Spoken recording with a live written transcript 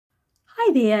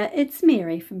Hi there, it's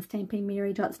Mary from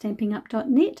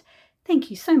stampingmary.stampingup.net. Thank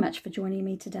you so much for joining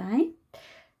me today.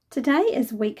 Today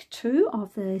is week 2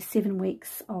 of the 7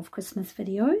 weeks of Christmas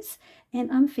videos,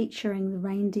 and I'm featuring the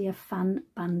Reindeer Fun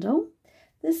Bundle.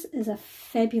 This is a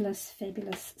fabulous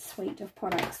suite of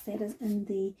products that is in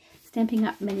the Stampin'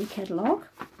 Up mini catalogue.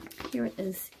 Here it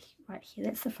is right here,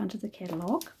 that's the front of the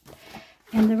catalogue.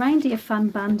 And the Reindeer Fun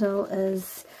Bundle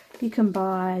is, you can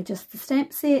buy just the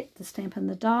stamp set, the stamp and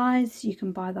the dies. You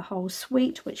can buy the whole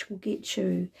suite, which will get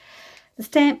you the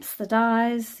stamps, the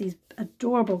dies, these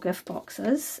adorable gift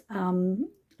boxes, the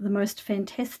most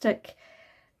fantastic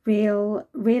real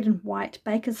red and white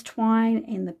baker's twine,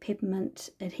 and the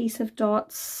peppermint adhesive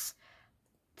dots.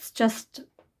 It's just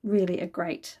really a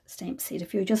great stamp set.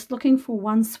 If you're just looking for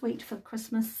one suite for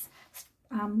Christmas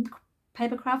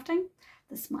paper crafting,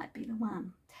 this might be the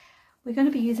one. We're going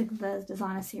to be using the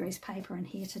designer series paper in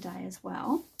here today as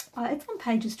well. It's on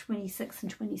pages 26 and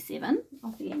 27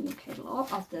 of the annual catalogue,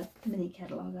 of the mini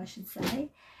catalogue I should say.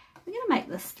 We're going to make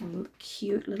this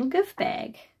cute little gift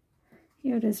bag.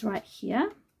 Here it is right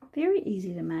here. Very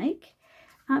easy to make.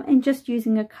 And just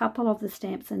using a couple of the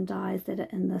stamps and dies that are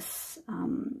in this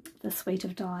the suite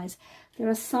of dies. There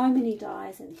are so many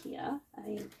dies in here. I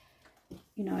mean,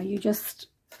 you know,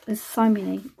 there's so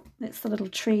many. That's the little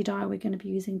tree die we're going to be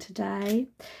using today.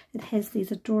 It has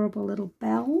these adorable little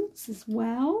bells as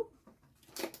well.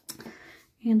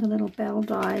 And the little bell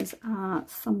dies are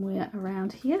somewhere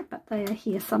around here, but they are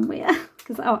here somewhere.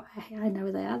 Because, oh, I know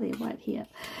where they are. They're right here.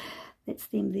 That's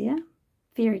them there.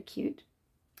 Very cute.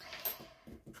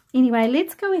 Anyway,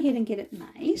 let's go ahead and get it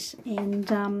made.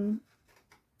 And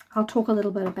I'll talk a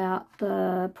little bit about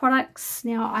the products.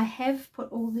 Now, I have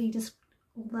put all the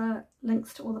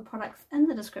links to all the products in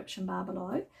the description bar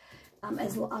below,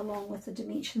 along with the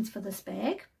dimensions for this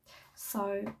bag.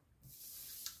 So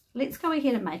let's go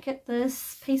ahead and make it.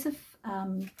 This piece of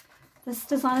this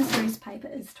designer series paper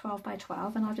is 12 by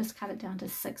 12, and I'll just cut it down to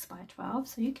 6 by 12,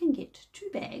 so you can get 2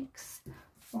 bags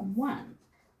from one,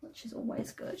 which is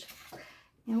always good.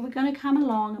 Now we're going to come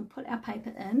along and put our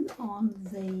paper in on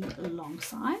the long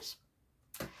side.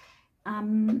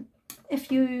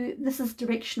 This is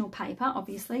directional paper,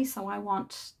 obviously, so I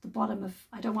want the bottom of,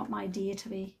 I don't want my deer to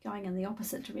be going in the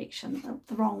opposite direction,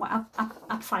 the wrong way,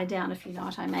 upside down, if you know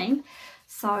what I mean.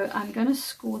 So I'm going to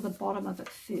score the bottom of it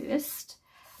first,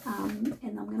 and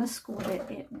I'm going to score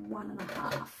that at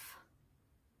 1.5.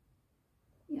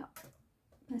 Yeah,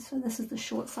 so this is the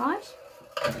short side,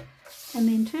 and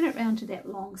then turn it round to that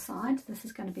long side. This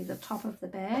is going to be the top of the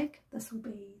bag, this will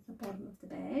be the bottom of the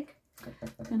bag.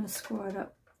 I'm going to score it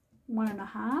at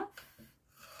 1.5,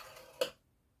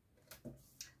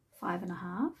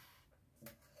 5.5,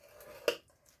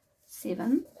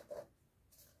 7,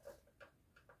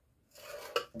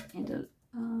 and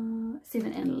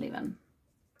 7 and 11.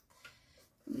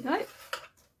 There we go.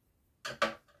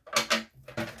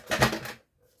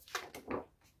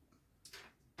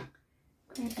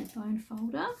 Grab your bone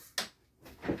folder.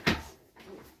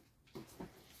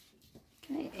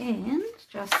 Okay, and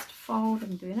just fold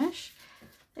and burnish.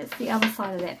 That's the other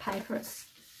side of that paper. It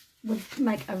would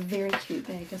make a very cute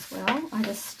bag as well. I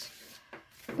just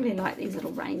really like these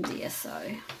little reindeer, so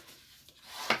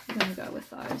I'm going to go with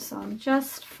those. So I'm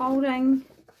just folding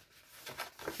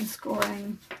and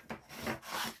scoring,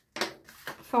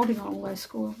 folding on all those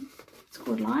scored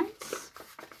lines.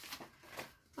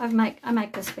 I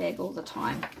make this bag all the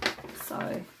time,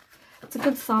 so it's a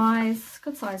good size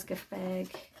gift bag.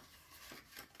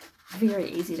 Very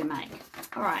easy to make.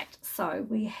 All right, so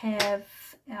we have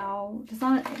our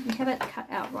design, we have it cut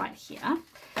out right here.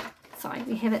 Sorry,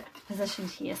 we have it positioned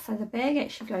here. So the bag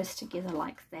actually goes together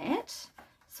like that.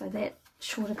 So that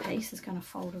shorter piece is going to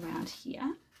fold around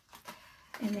here.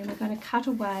 And then we're going to cut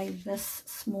away this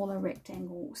smaller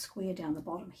rectangle square down the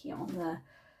bottom here on the,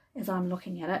 as I'm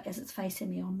looking at it, as it's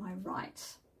facing me on my right.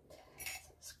 So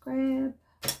let's grab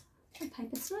the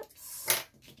paper snips.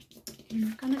 And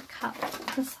I'm going to cut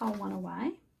this whole one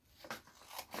away to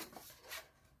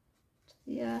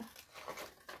there,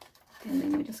 and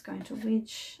then we're just going to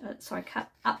wedge, cut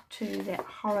up to that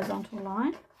horizontal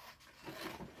line.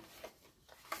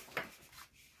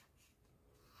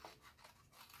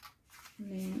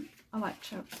 And then I like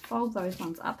to fold those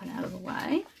ones up and out of the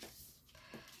way,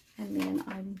 and then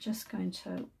I'm just going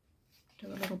to do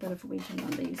a little bit of wedging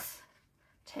on these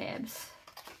tabs.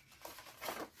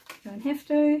 You don't have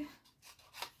to.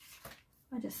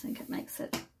 I just think it makes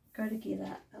it go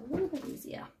together a little bit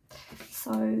easier.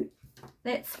 So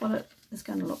that's what it is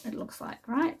going to look. It looks like,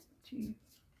 right?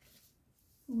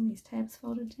 All these tabs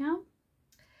folded down.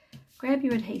 grab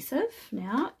your adhesive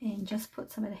now and just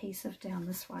put some adhesive down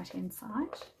this right hand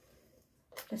side,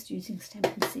 just using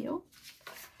Stampin' Seal,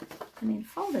 and then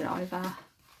fold it over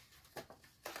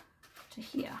to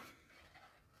here.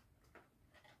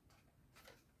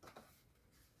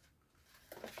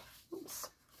 Oops.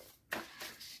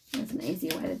 There's an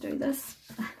easier way to do this.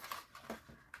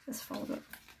 Just fold it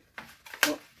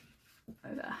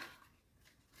over.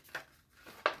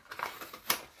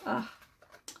 Oh,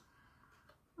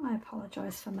 I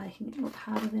apologise for making it look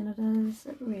harder than it is.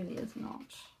 It really is not.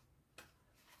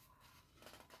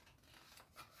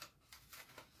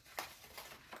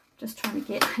 Just trying to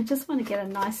get, I just want to get a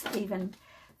nice even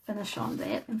finish on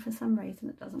that, and for some reason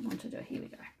it doesn't want to do it. Here we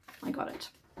go. I got it.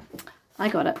 I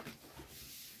got it.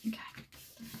 Okay.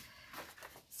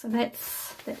 So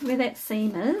that's where that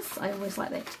seam is. I always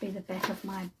like that to be the back of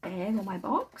my bag or my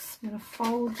box. I'm going to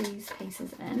fold these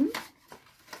pieces in.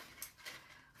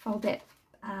 Fold that,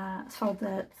 fold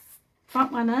the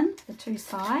front one in, the two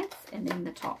sides, and then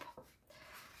the top.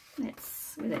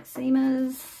 That's where that seam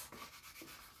is.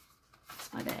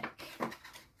 That's my back.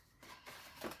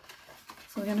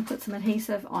 So we're going to put some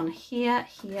adhesive on here,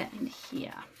 here, and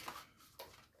here.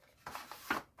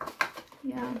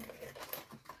 Yeah.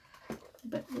 A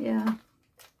bit there.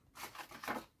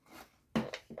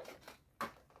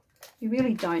 You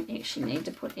really don't actually need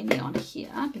to put any on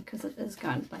here because it is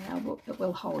going to, it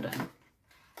will hold in.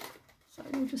 So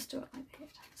we'll just do it like that.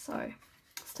 So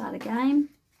start again,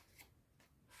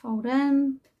 fold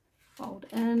in,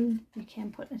 you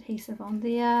can put adhesive on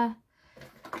there.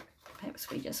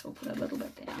 Perhaps we just will put a little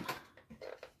bit down.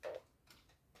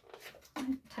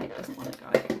 The tape doesn't want to go.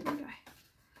 There we go.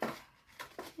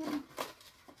 Yeah.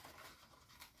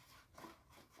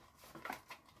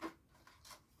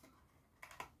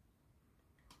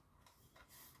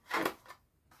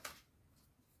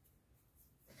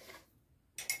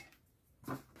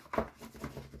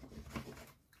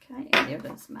 Okay, and there it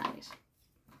is made.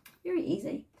 Very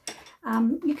easy.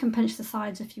 You can pinch the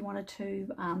sides if you wanted to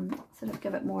sort of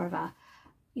give it more of a,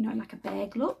 you know, like a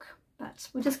bag look, but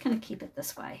we're just going to keep it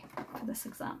this way for this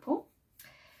example.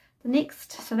 The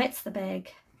next, so that's the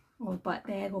bag or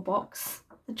box,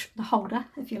 the holder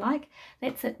if you like.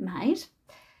 That's it made.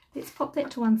 Let's pop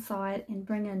that to one side and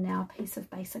bring in now a piece of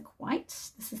basic white.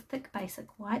 This is thick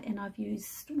basic white, and I've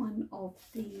used one of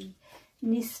the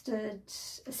nested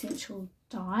essential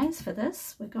dies for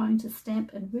this. We're going to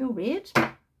stamp in Real Red.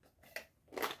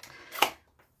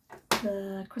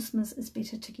 The Christmas is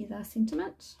Better Together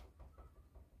sentiment.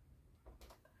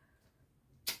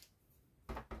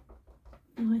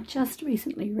 And I just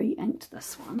recently re-inked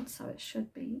this one, so it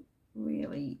should be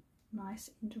really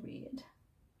nice and red.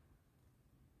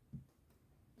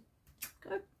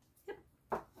 Go. Yep.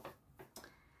 Let's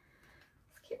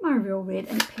get my Real Red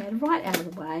ink pad right out of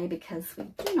the way because we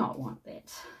do not want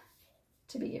that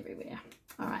to be everywhere.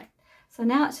 Alright, so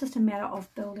now it's just a matter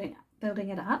of building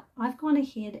it up. I've gone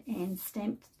ahead and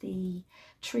stamped the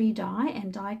tree die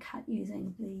and die cut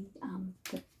using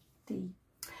the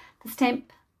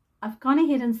stamp. I've gone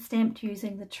ahead and stamped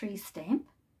using the tree stamp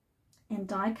and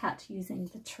die cut using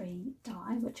the tree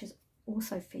die, which is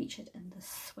also featured in this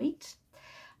suite.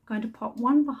 I'm going to pop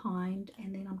one behind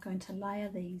and then I'm going to layer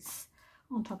these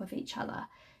on top of each other.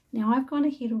 Now I've gone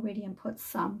ahead already and put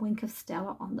some Wink of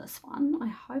Stella on this one. I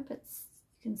hope you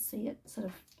can see it sort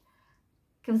of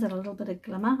gives it a little bit of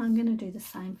glimmer. I'm going to do the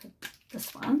same for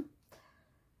this one.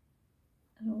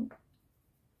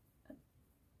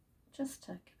 Just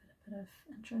to give it a bit of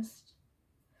interest.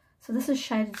 So this is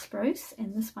Shaded Spruce,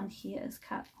 and this one here is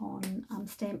cut on,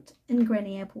 stamped in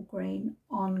Granny Apple Green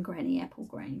on Granny Apple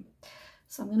Green.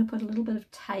 So I'm going to put a little bit of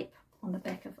tape on the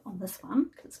back on this one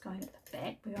because it's going at the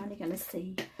back. We're only going to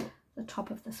see the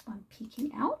top of this one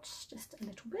peeking out just a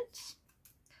little bit.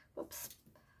 Whoops.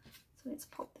 So let's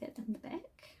pop that in the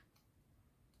back,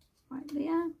 right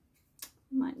there.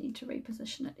 Might need to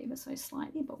reposition it ever so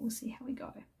slightly, but we'll see how we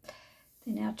go.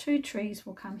 Then our two trees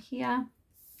will come here,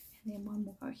 and then one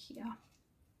will go here,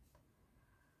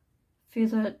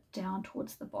 further down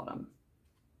towards the bottom,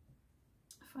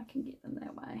 if I can get them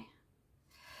that way.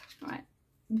 All right,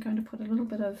 I'm going to put a little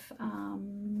bit of, how are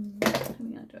we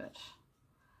going to do it?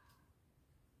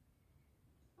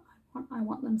 I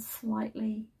want them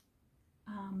slightly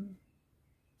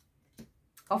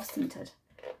off-centered.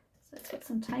 So let's put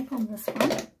some tape on this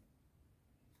one,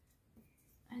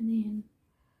 and then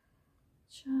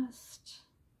just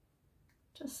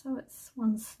so it's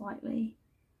one slightly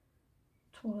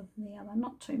taller than the other,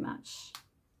 not too much,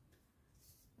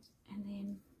 and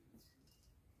then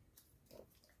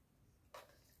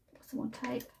put some more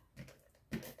tape.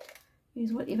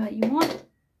 Use whatever you want.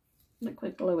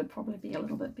 liquid glue would probably be a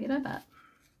little bit better, but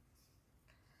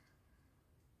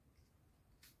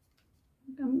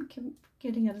I'm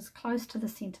getting it as close to the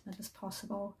sentiment as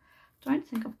possible. Don't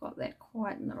think I've got that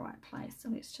quite in the right place, so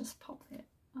let's just pop that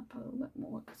up a little bit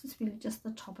more, because it's really just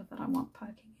the top of it I want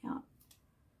poking out,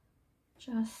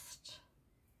 just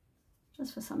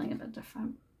for something a bit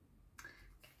different.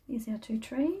 Okay, there's our two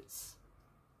trees.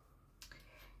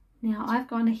 Now I've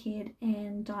gone ahead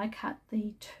and die cut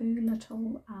the two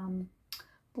little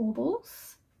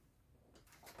baubles,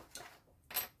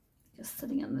 just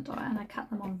sitting in the die, and I cut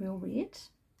them on real red.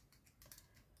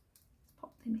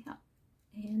 Pop them out,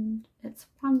 and it's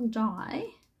one die,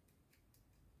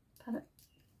 but it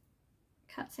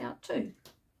cuts out two.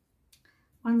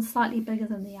 One's slightly bigger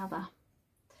than the other.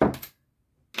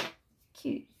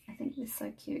 Cute. I think they're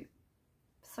so cute.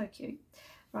 So cute.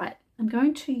 Right, I'm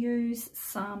going to use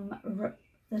some,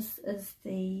 this is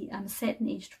the satin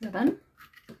edged ribbon.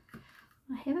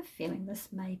 I have a feeling this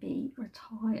may be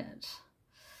retired,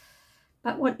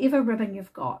 but whatever ribbon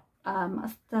you've got,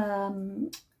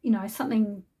 you know,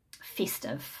 something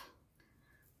festive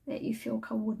that you feel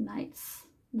coordinates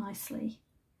nicely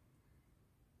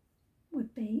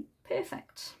would be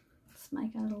perfect. Let's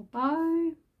make a little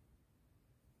bow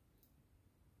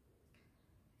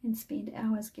and spend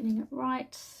hours getting it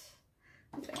right.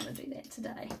 I don't want to do that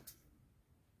today.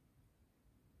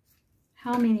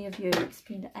 How many of you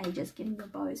spend ages getting your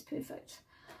bows perfect?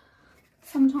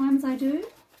 Sometimes I do.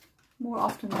 More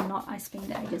often than not, I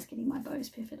spend ages getting my bows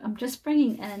perfect. I'm just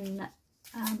bringing in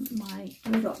my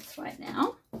glue dots right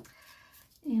now, and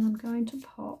I'm going to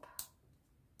pop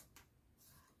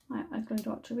my glue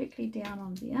dot directly down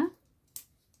on there,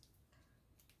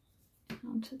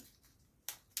 onto,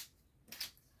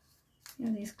 you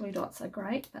know, these glue dots are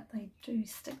great, but they do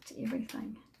stick to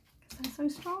everything because they're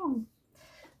so strong.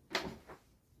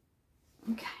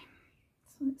 Okay,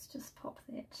 so let's just pop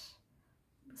that.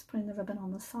 Just putting the ribbon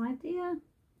on the side there.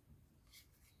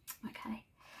 Okay.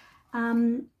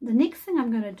 The next thing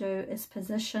I'm going to do is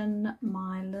position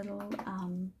my little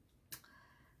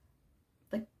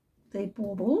the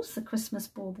baubles, the Christmas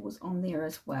baubles, on there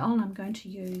as well, and I'm going to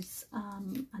use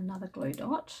another glue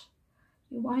dot.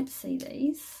 You won't see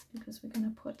these because we're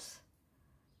going to put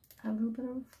a little bit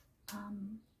of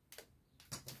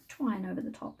twine over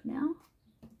the top now.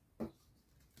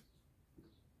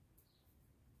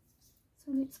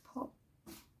 So let's pop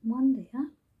one there,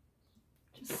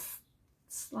 just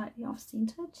slightly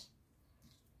off-centered,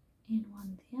 and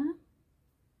one there.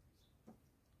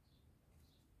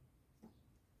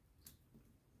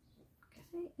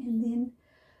 Okay, and then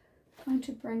I'm going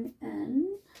to bring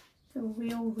in the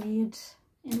real red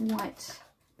and white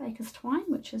baker's twine,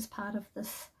 which is part of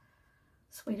this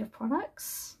suite of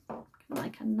products. I'm going to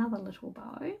make another little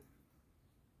bow.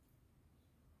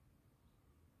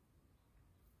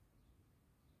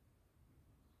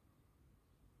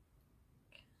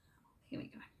 Here we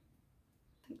go.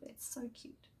 I think that's so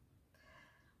cute.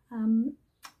 And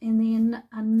then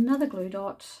another glue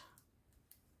dot.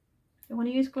 If you want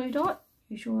to use glue dot,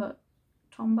 use your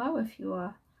Tombow if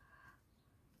you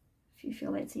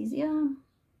feel that's easier.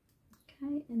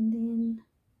 Okay, and then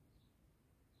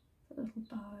a little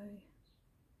bow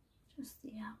just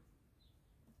there.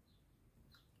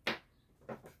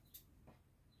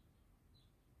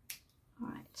 All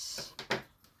right.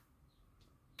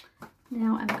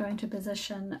 Now I'm going to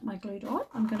position my glue dot.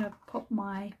 I'm going to pop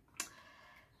my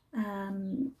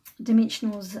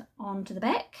dimensionals onto the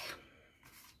back.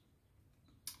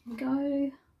 Here we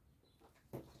go.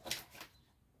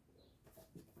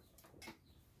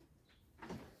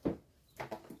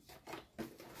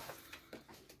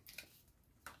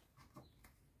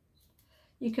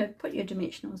 You could put your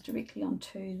dimensionals directly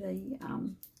onto the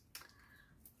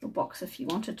little box if you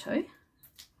wanted to.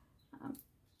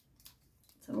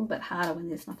 It's a little bit harder when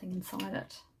there's nothing inside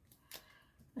it.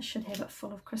 I should have it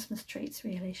full of Christmas treats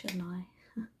really, shouldn't I?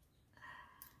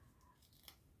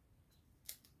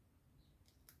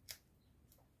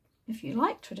 If you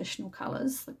like traditional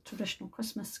colours, like traditional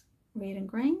Christmas red and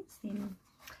greens, then,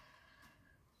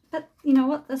 but you know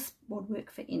what, this would work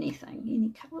for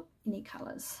anything, any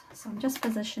colours. So I'm just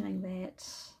positioning that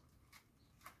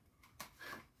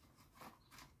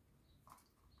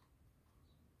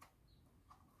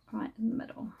right in the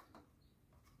middle.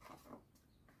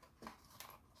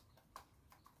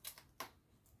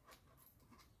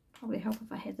 Probably help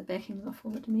if I had the backings off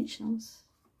all the dimensionals.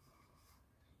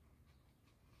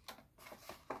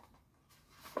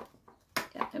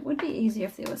 Yeah, it would be easier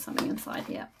if there was something inside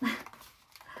here. There we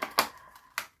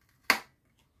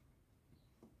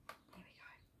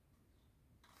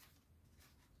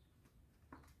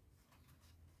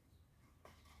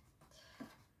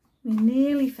we're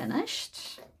nearly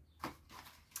finished.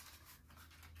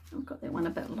 I've got that one a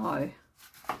bit low,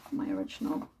 my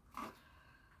original.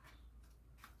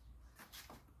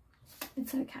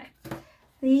 It's okay.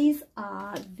 These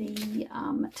are the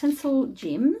tinsel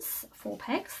gems 4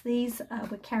 packs. These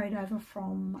were carried over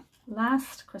from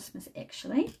last Christmas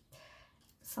actually.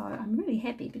 So I'm really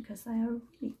happy because they are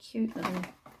really cute little,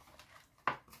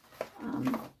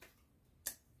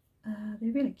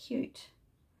 they're really cute.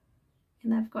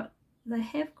 And they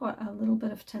have got a little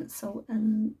bit of tinsel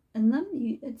in them.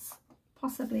 It's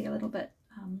possibly a little bit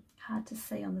hard to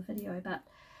see on the video, but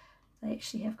they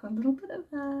actually have got a little bit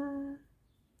of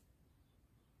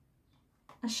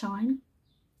a shine.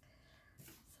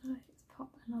 So let's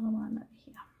pop another one over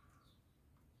here.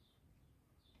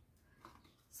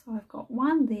 So I've got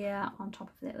one there on top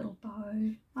of that little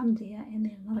bow, one there, and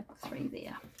then another 3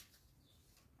 there.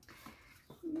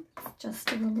 Just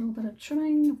do a little bit of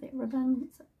trimming of that ribbon.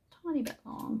 It's a tiny bit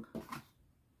long.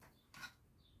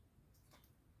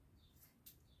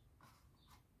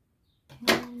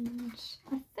 And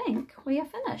I think we are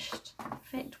finished. In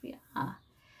fact, we are.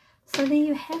 So there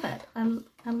you have it,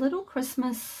 a little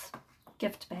Christmas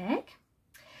gift bag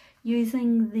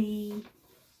using the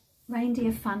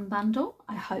Reindeer Fun Bundle.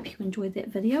 I hope you enjoyed that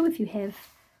video. If you have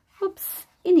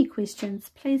any questions,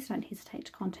 please don't hesitate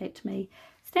to contact me,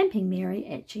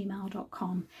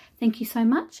 stampingmary@gmail.com. Thank you so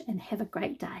much and have a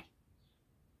great day.